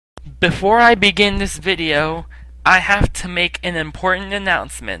Before I begin this video, I have to make an important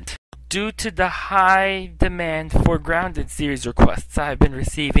announcement. Due to the high demand for Grounded series requests I've been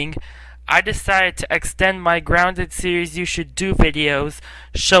receiving, I decided to extend my Grounded series You Should Do videos,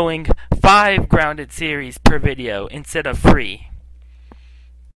 showing 5 Grounded series per video instead of 3.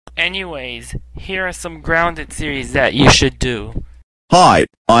 Anyways, here are some Grounded series that you should do. Hi,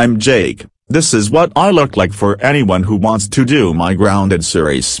 I'm Jake. This is what I look like for anyone who wants to do my Grounded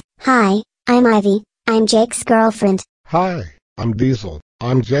series. Hi, I'm Ivy. I'm Jake's girlfriend. Hi, I'm Diesel.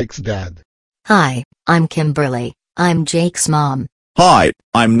 I'm Jake's dad. Hi, I'm Kimberly. I'm Jake's mom. Hi,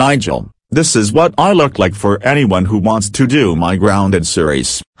 I'm Nigel. This is what I look like for anyone who wants to do my Grounded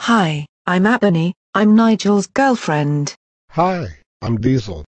series. Hi, I'm Ebony. I'm Nigel's girlfriend. Hi, I'm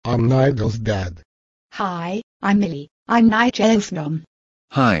Diesel. I'm Nigel's dad. Hi, I'm Millie. I'm Nigel's mom.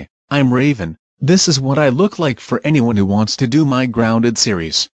 Hi, I'm Raven. This is what I look like for anyone who wants to do my Grounded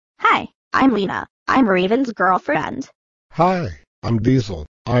series. Hi, I'm Lena. I'm Raven's girlfriend. Hi, I'm Diesel.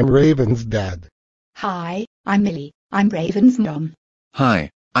 I'm Raven's dad. Hi, I'm Millie. I'm Raven's mom.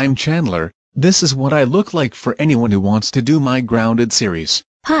 Hi, I'm Chandler. This is what I look like for anyone who wants to do my Grounded series.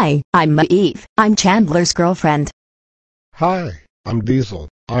 Hi, I'm Maeve. I'm Chandler's girlfriend. Hi, I'm Diesel.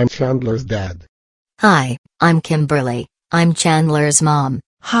 I'm Chandler's dad. Hi, I'm Kimberly. I'm Chandler's mom.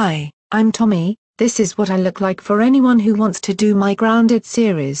 Hi, I'm Tommy. This is what I look like for anyone who wants to do my Grounded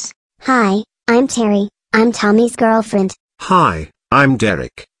series. Hi, I'm Terry. I'm Tommy's girlfriend. Hi, I'm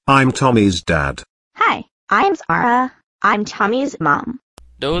Derek. I'm Tommy's dad. Hi, I'm Zara. I'm Tommy's mom.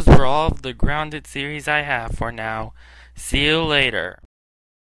 Those were all of the Grounded series I have for now. See you later.